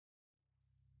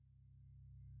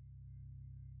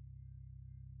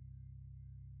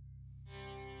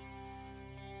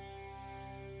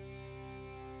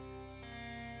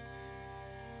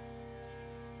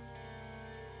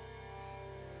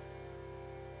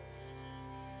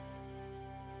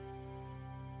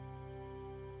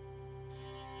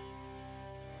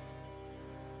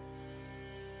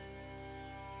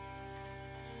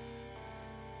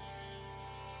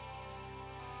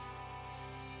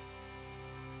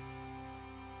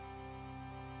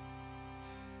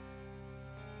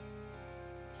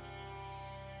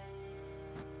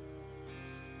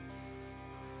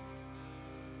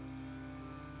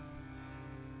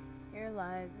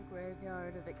lies a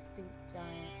graveyard of extinct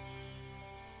giants.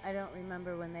 I don't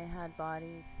remember when they had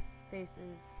bodies,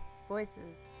 faces,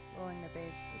 voices, lulling the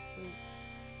babes to sleep.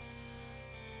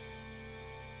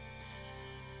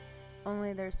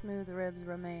 Only their smooth ribs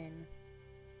remain,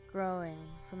 growing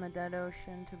from a dead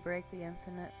ocean to break the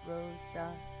infinite rose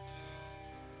dust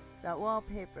that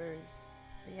wallpapers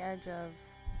the edge of.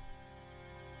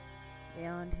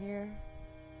 Beyond here,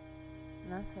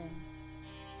 nothing.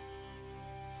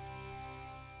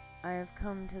 I have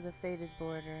come to the fated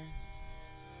border.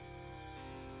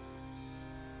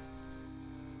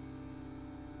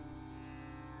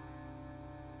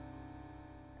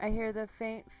 I hear the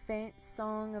faint, faint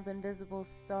song of invisible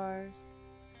stars.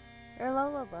 Their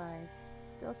lullabies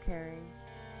still carry,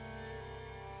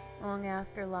 long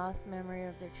after lost memory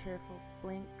of their cheerful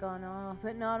blink gone off,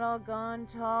 but not all gone.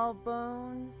 Tall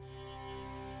bones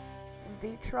and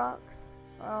beach rocks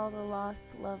are all the lost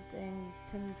love things.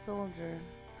 Tin soldier,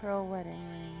 pearl wedding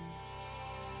ring.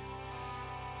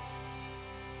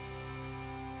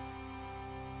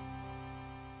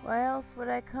 Why else would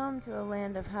I come to a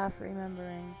land of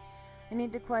half-remembering? I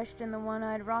need to question the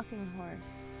one-eyed rocking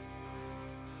horse.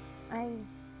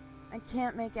 I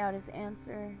can't make out his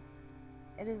answer.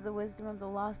 It is the wisdom of the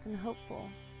lost and hopeful.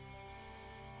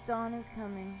 Dawn is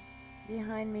coming.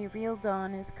 Behind me, real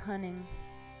dawn is cunning.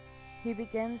 He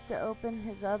begins to open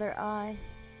his other eye.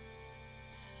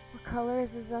 What color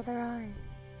is his other eye?